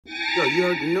Yo, you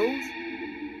heard the news?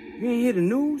 You ain't hear the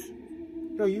news?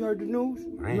 Yo, you heard the news?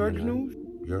 You heard the news?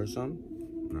 You heard something?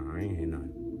 No, I ain't hear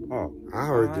nothing. Oh, I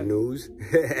heard the news.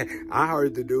 I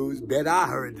heard the news. Bet I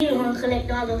heard the news. You want to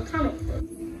collect all those comic books.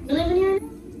 You living here?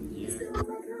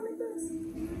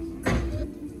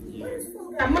 Yeah.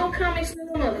 Got more comics than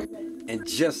the mother. And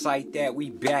just like that,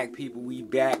 we back, people. We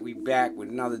back with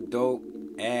another dope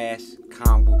ass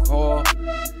comic book haul.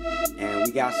 And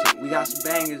we got some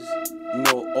bangers, you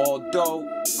know, all dope.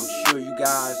 I'm sure you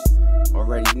guys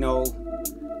already know.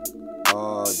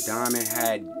 Diamond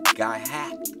got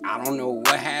hacked. I don't know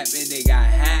what happened. They got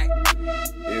hacked.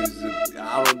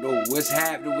 I don't know what's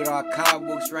happening with our comic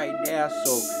books right now.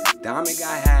 So Diamond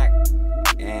got hacked,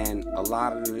 and a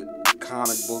lot of the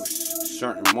comic books,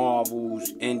 certain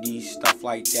Marvels, indies, stuff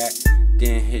like that,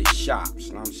 didn't hit shops.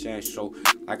 You know what I'm saying? So,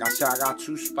 like I said, I got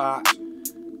two spots.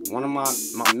 One of my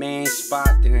main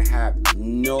spot didn't have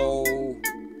no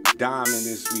Diamond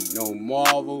this week, no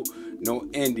Marvel, no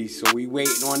indie. So we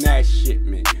waiting on that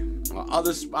shipment. My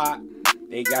other spot,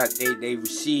 they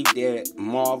received their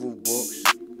Marvel books,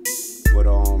 but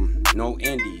no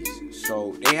indies.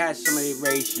 So they had some of their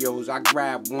ratios. I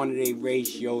grabbed one of their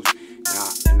ratios,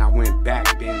 and I went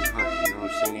back bin hunting. You know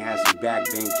what I'm saying? They had some back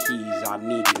bin keys I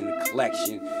needed in the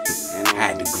collection, and I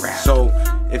had to grab. So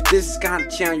if this is kind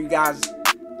of channel you guys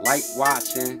like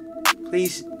watching,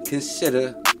 please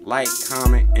consider like,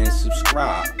 comment, and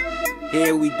subscribe.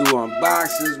 Here we do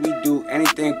unboxings, we do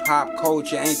anything pop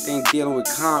culture, anything dealing with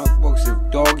comic books. If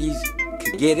doggies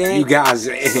can get in, you guys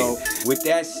are in. So with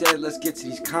that said, let's get to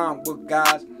these comic book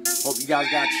guys. Hope you guys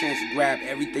got a chance to grab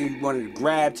everything you wanted to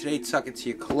grab today, tuck it to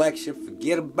your collection,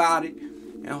 forget about it,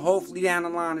 and hopefully down the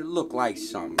line it look like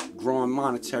something, growing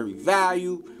monetary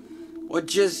value, or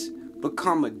just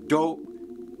become a dope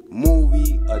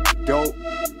movie, a dope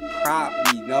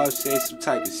property, you know what I'm saying, some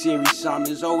type of series, something.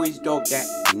 It's always dope that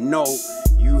you know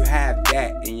you have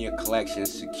that in your collection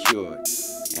secured.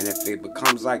 And if it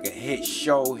becomes like a hit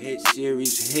show, hit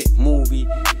series, hit movie,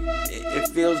 it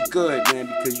feels good, man,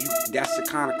 because that's the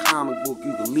kind of comic book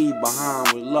you can leave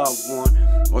behind with a loved one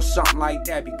or something like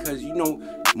that, because you know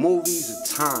movies are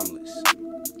timeless,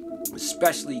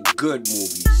 especially good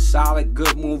movies. Solid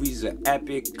good movies are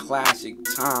epic, classic,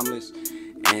 timeless.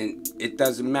 And it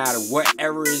doesn't matter what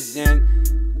era it's in,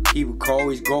 people can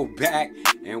always go back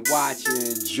and watch and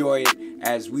enjoy it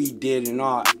as we did in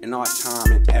our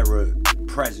time and era,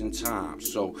 present time.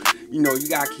 So, you know, you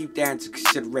gotta keep that into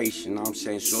consideration, you know what I'm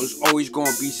saying? So there's always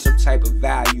gonna be some type of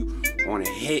value on a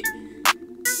hit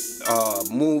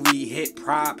movie, hit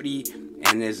property,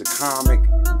 and there's a comic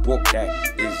book that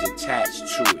is attached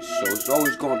to it. So it's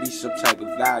always going to be some type of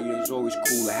value. It's always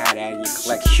cool to have that in your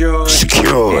collection.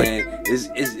 Secure. And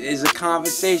it's a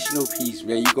conversational piece,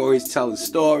 man. You can always tell a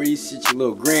story, sit your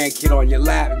little grandkid on your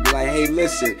lap and be like, hey,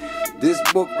 listen, this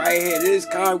book right here, this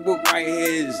comic book right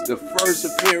here is the first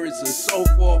appearance and so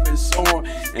forth and so on.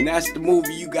 And that's the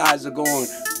movie you guys are going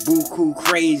buku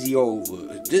crazy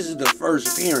over. This is the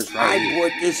first appearance right here. I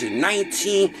bought this in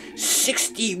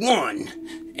 1961.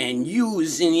 And you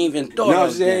wasn't even thought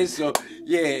of that. So,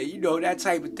 yeah, you know, that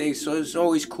type of thing. So it's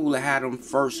always cool to have them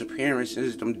first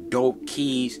appearances, them dope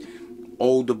keys,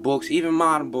 older books, even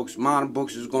modern books. Modern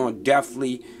books is going to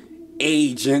definitely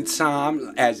age in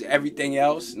time as everything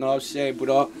else, you know what I'm saying?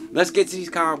 But let's get to these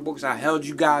comic books. I held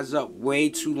you guys up way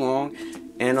too long.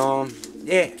 And,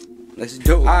 yeah, let's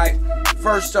do it. Alright,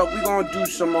 first up, we're going to do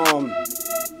some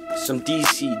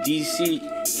DC. DC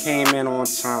came in on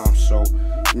time, so,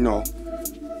 you know,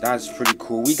 that's pretty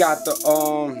cool. We got the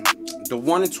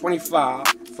 1 in 25.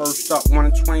 First up, 1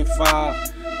 in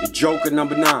 25. The Joker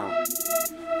 #9.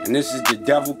 And this is the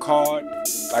Devil card.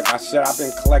 Like I said, I've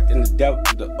been collecting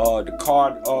the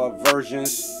card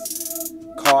versions,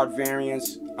 card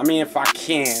variants. I mean, if I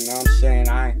can, you know what I'm saying?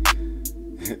 I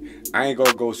ain't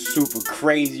gonna go super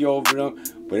crazy over them.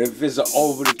 But if it's an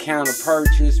over-the-counter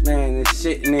purchase, man, it's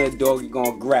sitting there, dog, you're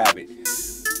gonna grab it.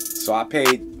 So I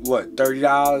paid, what,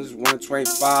 $30, 1 in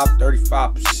 25,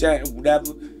 35%,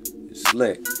 whatever. It's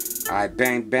lit. Alright,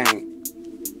 bang, bang.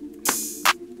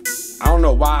 I don't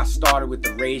know why I started with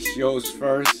the ratios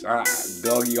first.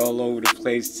 Doggy all over the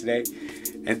place today.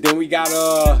 And then we got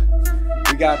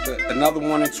another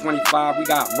 1 in 25. We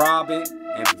got Robin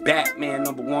and Batman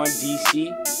 #1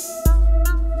 DC.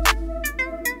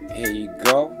 Here you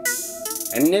go.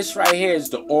 And this right here is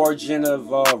the origin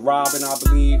of Robin, I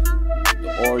believe.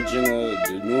 The origin of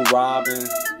the new Robin.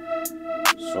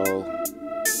 So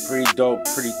pretty dope,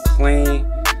 pretty clean.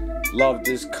 Love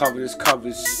this cover. This cover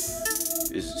is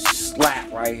slap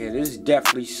right here. This is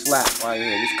definitely slap right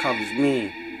here. This cover's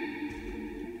mean.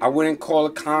 I wouldn't call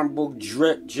a comic book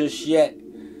drip just yet,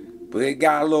 but it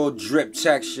got a little drip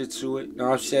texture to it. You know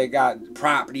what I'm saying? Got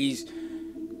properties,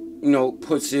 you know,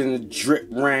 puts in the drip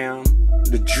round,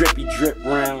 the drippy drip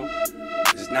round.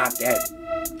 It's not that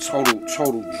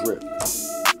total drip.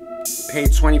 Paid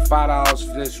 $25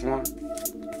 for this one.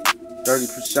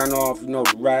 30% off, you know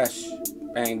the rest.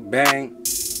 Bang bang.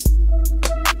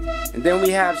 And then we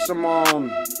have some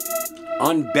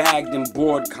unbagged and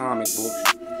board comic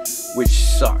books, which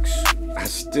sucks. I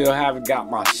still haven't got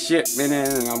my shipment in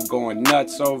and I'm going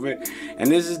nuts over it. And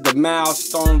this is the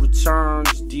Milestone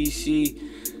Returns DC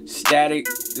Static.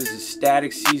 This is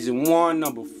Static Season 1,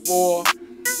 number 4.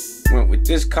 Went with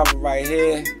this cover right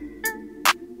here.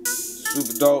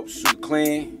 Super dope, super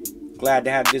clean. Glad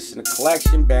to have this in the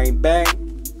collection. Bang bang.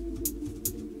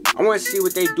 I want to see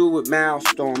what they do with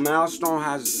Milestone. Milestone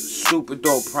has super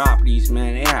dope properties,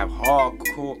 man. They have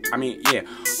hardcore.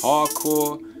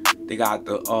 Hardcore. They got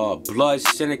the Blood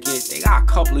Syndicate. They got a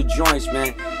couple of joints,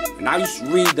 man. And I used to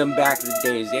read them back in the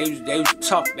days. They was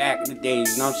tough back in the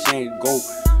days. You know what I'm saying?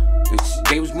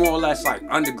 They was more or less like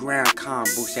underground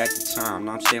comic books at the time. You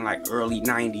know what I'm saying? Like early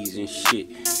 90s and shit.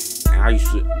 And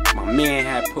my man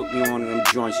had put me on them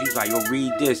joints. He was like, yo,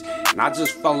 read this. And I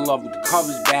just fell in love with the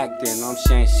covers back then. You know what I'm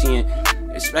saying? Seeing,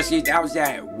 especially that was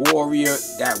that warrior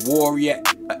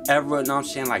era. You know what I'm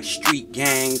saying? Like street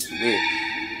gangs where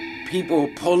people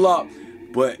pull up,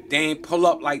 but they ain't pull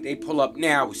up like they pull up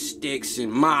now with sticks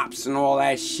and mops and all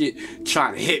that shit,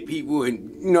 trying to hit people.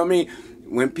 And you know what I mean?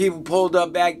 When people pulled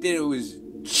up back then, it was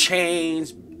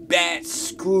chains, bats,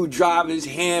 screwdrivers,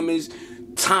 hammers,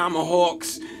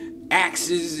 tomahawks,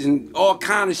 axes, and all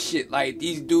kind of shit. Like,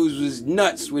 these dudes was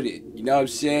nuts with it. You know what I'm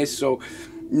saying? So,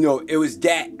 you know, it was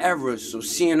that era. So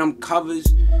seeing them covers,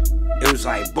 it was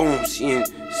like, boom, seeing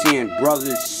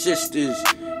brothers, sisters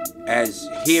as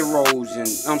heroes, and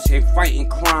you know what I'm saying, fighting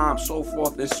crime, so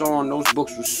forth and so on. Those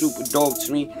books were super dope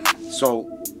to me. So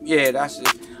yeah, that's it.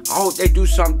 I hope they do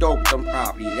something dope with them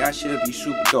properties. That should be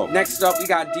super dope. Next up, we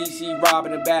got DC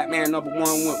Robin and Batman #1.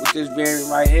 Went with this variant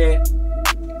right here.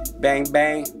 Bang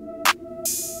bang.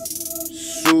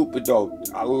 Super dope.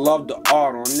 I love the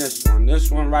art on this one.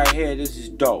 This one right here, this is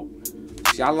dope.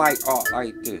 See, I like art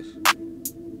like this.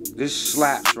 This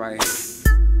slaps right here.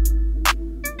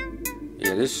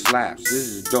 Yeah, this slaps. This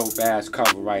is a dope ass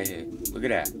cover right here. Look at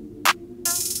that.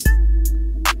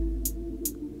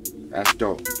 That's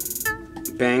dope.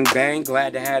 Bang bang.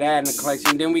 Glad to have that in the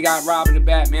collection. Then we got Robin the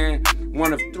Batman,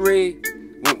 1 of 3.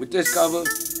 Went with this cover.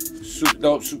 Super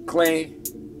dope, super clean.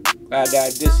 Glad to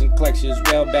have this in the collection as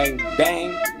well. Bang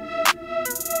bang.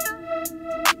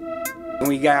 And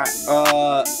we got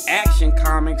Action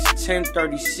Comics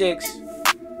 1036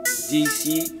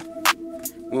 DC.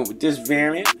 Went with this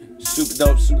variant. Super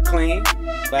dope, super clean.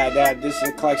 Glad to have this in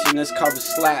the collection. This cover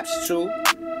slaps too.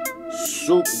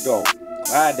 Super dope.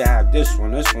 Glad to have this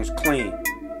one. This one's clean.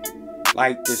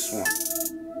 Like this one.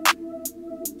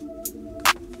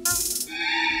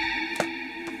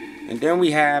 And then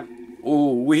we have,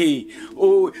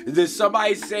 did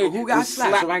somebody say who got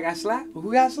slapped? Somebody got slapped?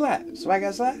 Who got slapped? Somebody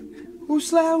got slapped? Who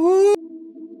slapped who?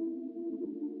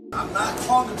 I'm not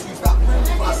talking to you. Stop playing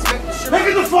with my shit.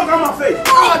 Get the fuck out of my face!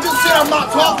 Oh, I just said I'm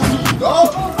not talking to you, dog.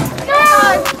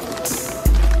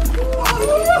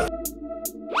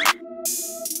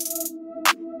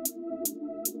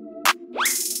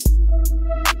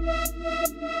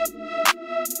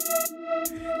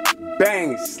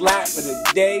 Bang, slap of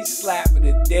the day, slap of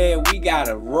the day. We got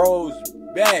a Rose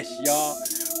Besh, y'all.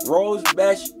 Rose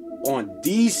Besh on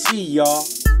DC, y'all.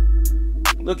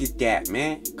 Look at that,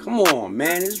 man. Come on,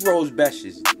 man. This Rose Besh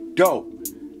is dope.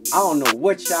 I don't know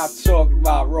what y'all talking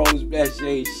about. Rose Besh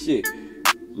ain't shit.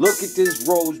 Look at this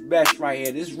Rose Besh right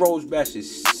here. This Rose Besh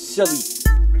is silly.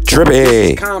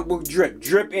 Drippy. Comic book drip.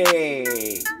 Drippy.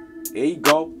 There you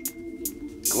go.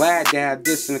 Glad to have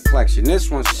this in the collection.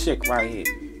 This one's sick right here.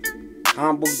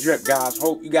 Comic book drip, guys.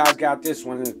 Hope you guys got this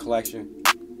one in the collection.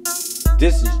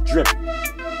 This is drip.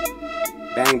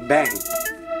 Bang bang.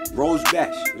 Rose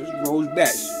Besh. This is Rose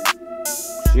Besh.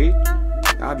 See?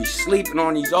 I be sleeping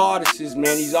on these artists,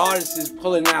 man. These artists is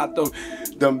pulling out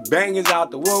them bangers out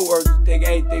the woodwork. Think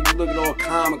everything be looking all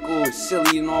comical and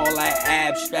silly and all that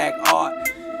abstract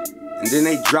art. And then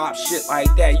they drop shit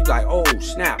like that. You like, oh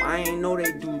snap. I ain't know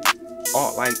they do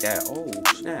art like that. Oh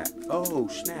snap. Oh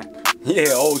snap. Yeah,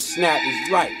 oh snap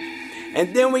is right.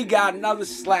 And then we got another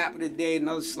slap of the day,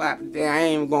 another slap of the day. I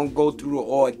ain't even gonna go through the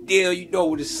ordeal. You know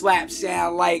what a slap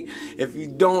sound like if you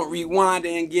don't rewind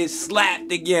it and get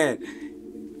slapped again.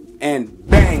 And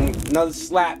bang, another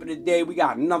slap of the day. We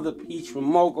got another piece from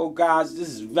Mogo, guys. This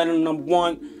is Venom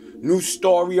 #1. New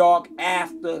story arc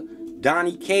after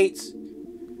Donny Cates.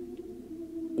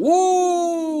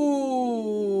 Woo!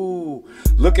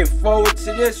 Looking forward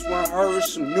to this one. Heard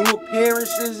some new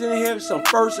appearances in here, some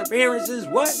first appearances.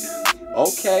 What?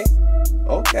 Okay.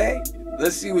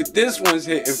 Let's see what this one's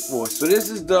hitting for. So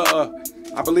this is the,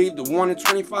 I believe the 1 in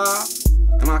 25.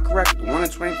 Am I correct? The 1 in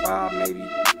 25 maybe?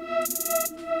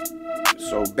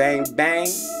 So bang, bang.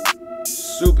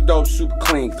 Super dope, super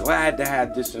clean. Glad to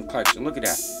have this in collection. Look at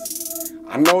that.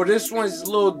 I know this one's a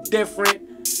little different,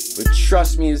 but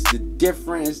trust me, it's the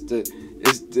different.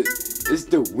 It's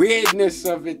the weirdness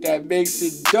of it that makes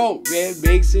it dope, man.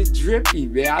 Makes it drippy,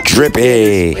 man.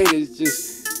 Drippy. It's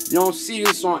just, you don't see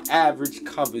this on average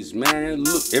covers, man.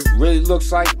 It really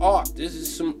looks like art. This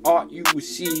is some art you would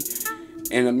see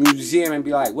in a museum and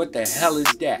be like, what the hell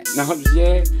is that? Know what I'm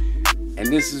saying? And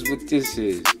this is what this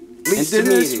is. And then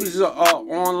this was an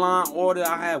online order.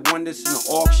 I had won this in an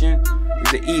auction.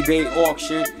 It's an eBay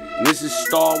auction. And this is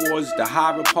Star Wars, the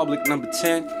High Republic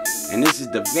 #10. And this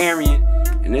is the variant.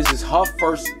 And this is her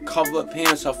first cover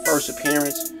appearance, her first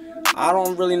appearance. I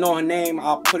don't really know her name.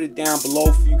 I'll put it down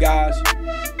below for you guys.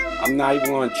 I'm not even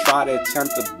going to try to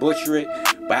attempt to butcher it.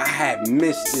 But I had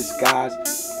missed this, guys.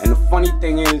 And the funny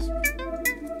thing is,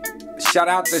 shout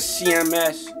out to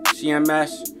CMS,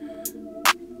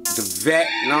 the vet,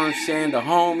 you know what I'm saying, the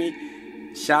homie.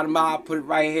 Shout him out, put it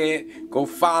right here. Go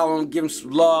follow him, give him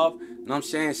some love. You know what I'm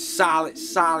saying? Solid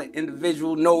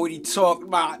individual, know what he talking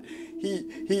about.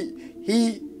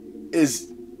 He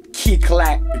is key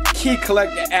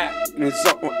collector app in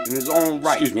his own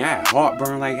right. Excuse me, I had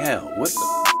heartburn like hell. What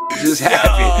the just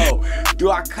happened? Yo,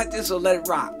 do I cut this or let it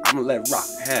rock? I'm gonna let it rock.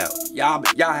 Hell,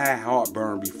 y'all had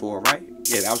heartburn before, right?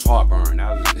 Yeah, that was heartburn.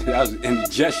 That was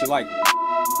indigestion like.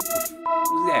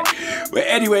 That. But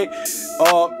anyway,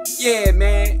 yeah,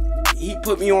 man, he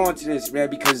put me on to this, man,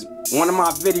 because one of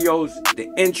my videos, the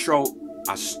intro,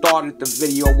 I started the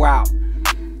video out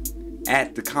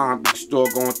at the comic book store,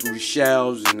 going through the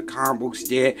shelves and the comic books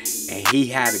there, and he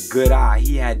had a good eye.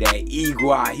 He had that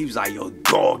eagle eye. He was like, yo,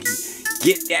 doggy,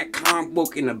 get that comic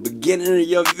book in the beginning of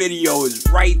your video. It's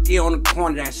right there on the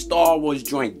corner, that Star Wars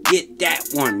joint. Get that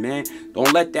one, man.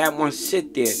 Don't let that one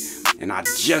sit there. And I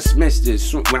just missed this.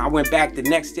 So when I went back the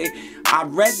next day, I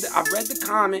read the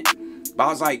comment, but I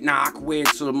was like, nah, I could wait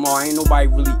until tomorrow. Ain't nobody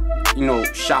really, you know,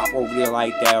 shop over there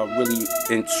like that, or really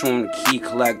in tune with key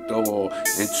collector, or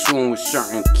in tune with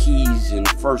certain keys and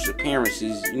first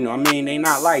appearances. You know what I mean? They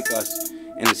not like us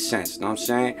in a sense, you know what I'm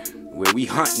saying? Where we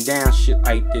hunting down shit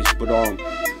like this. But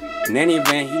in any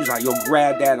event, he was like, yo,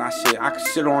 grab that. And I said, I can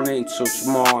sit on it until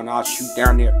tomorrow, and I'll shoot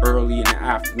down there early in the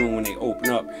afternoon when they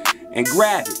open up. And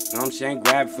grab it, you know what I'm saying?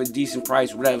 Grab it for a decent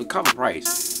price, whatever, cover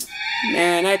price.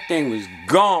 Man, that thing was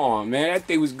gone, man. That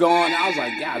thing was gone. I was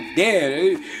like, God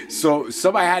damn. So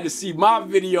somebody had to see my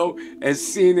video and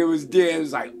seen it was there. It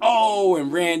was like, oh,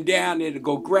 and ran down there to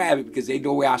go grab it because they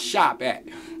know where I shop at.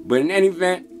 But in any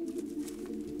event,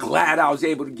 glad I was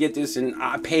able to get this, and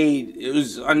I paid, it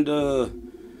was under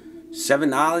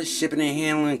 $7, shipping and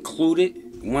handling included.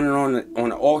 Won it on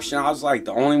the auction. I was like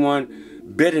the only one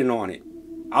bidding on it.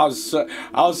 I was so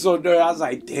dirty. I was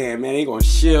like, damn, man, they gonna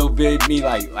shill bid me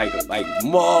like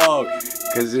mug,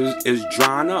 cause it was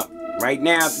drying up. Right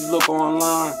now, if you look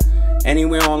online,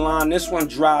 anywhere online, this one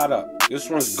dried up. This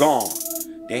one's gone.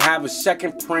 They have a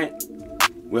second print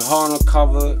with her on the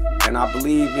cover, and I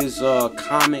believe it's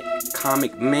Comic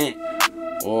Mint,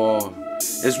 or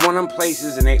it's one of them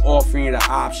places, and they offering you the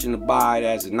option to buy it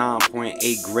as a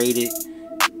 9.8 graded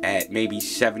at maybe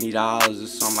 $70 or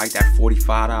something like that,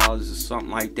 $45 or something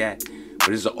like that. But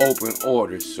it's an open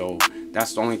order, so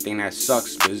that's the only thing that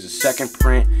sucks. But it's a second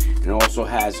print, and it also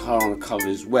has her on the cover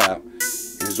as well.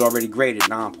 And it's already graded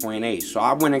 9.8. So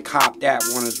I went and copped that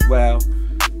one as well.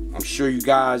 I'm sure you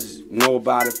guys know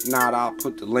about it. If not, I'll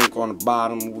put the link on the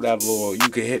bottom or whatever, or you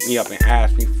can hit me up and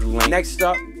ask me for the link. Next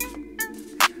up,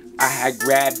 I had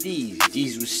grabbed these.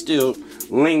 These were still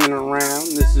lingering around.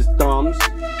 This is Thumbs.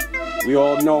 We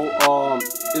all know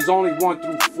there's only 1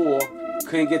 through 4.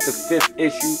 Couldn't get the 5th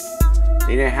issue.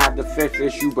 They didn't have the 5th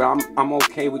issue, but I'm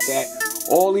okay with that.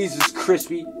 All these is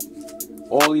crispy.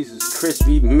 All these is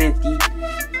crispy, minty.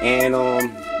 And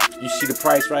you see the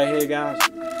price right here, guys?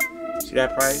 See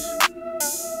that price?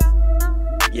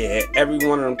 Yeah, every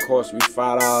one of them cost me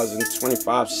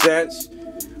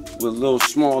 $5.25 with a little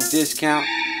small discount.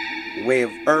 Way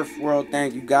of Earth World,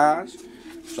 thank you guys.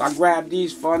 So I grabbed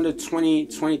these for under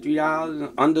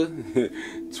 $23, under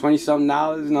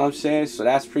 $20-something, you know what I'm saying? So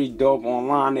that's pretty dope.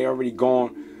 Online, they already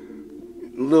going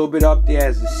a little bit up there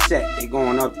as a set. They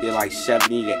going up there like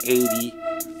 70 to 80,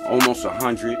 almost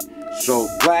 100. So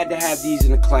glad to have these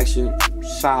in the collection.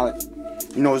 Solid.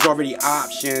 You know, it's already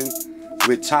optioned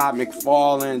with Todd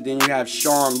McFarlane. Then you have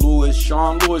Sean Lewis.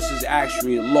 Sean Lewis is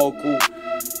actually a local.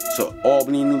 to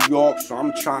Albany, New York. So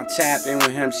I'm trying to tap in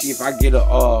with him, see if I get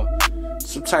a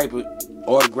some type of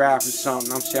autograph or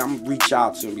something. I'm saying I'm gonna reach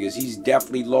out to him because he's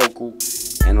definitely local,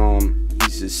 and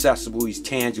he's accessible, he's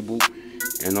tangible,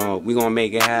 and we're gonna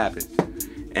make it happen.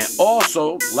 And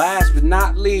also, last but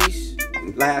not least,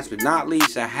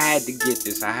 I had to get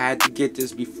this. I had to get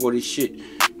this before this shit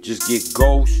just get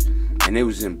ghost. And it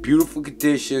was in beautiful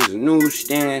conditions, a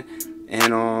newsstand,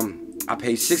 and I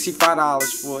paid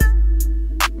 $65 for it.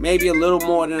 Maybe a little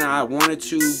more than I wanted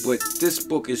to, but this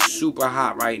book is super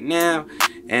hot right now.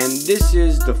 And this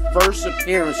is the first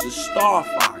appearance of Star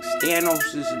Fox,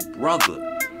 Thanos' brother.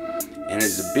 And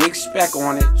there's a big spec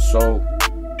on it, so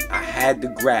I had to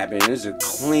grab it. And it's a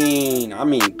clean, I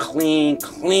mean clean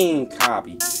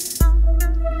copy.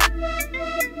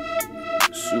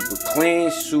 Super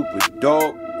clean, super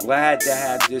dope. Glad to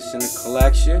have this in the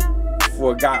collection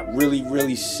before it got really,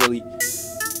 really silly.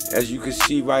 As you can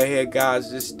see right here,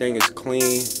 guys, this thing is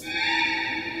clean.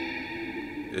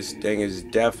 This thing is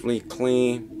definitely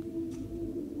clean.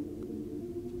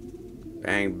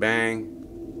 Bang, bang.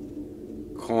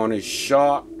 Corners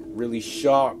sharp, really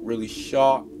sharp, really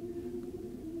sharp.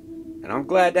 And I'm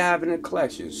glad to have it in the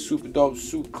collection. Super dope,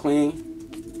 super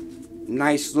clean.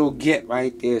 Nice little get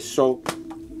right there. So,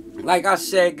 like I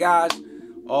said, guys,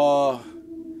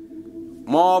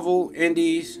 Marvel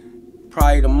Indies,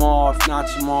 probably tomorrow. If not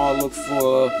tomorrow, look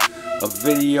for a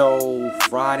video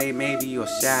Friday maybe or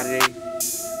Saturday.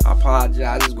 I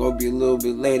apologize, it's gonna be a little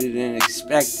bit later than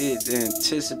expected, than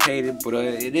anticipated, but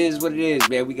it is what it is,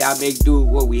 man. We gotta make do with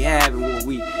what we have and what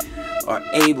we are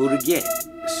able to get.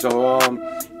 So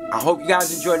I hope you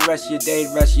guys enjoy the rest of your day,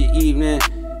 the rest of your evening.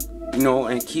 You know,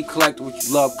 and keep collecting what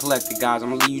you love collecting, guys. I'm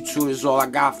gonna leave you to it. This is all I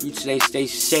got for you today. Stay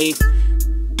safe.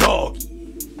 Doggy.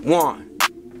 One.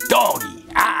 Doggy.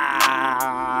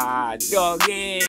 Ah, doggy.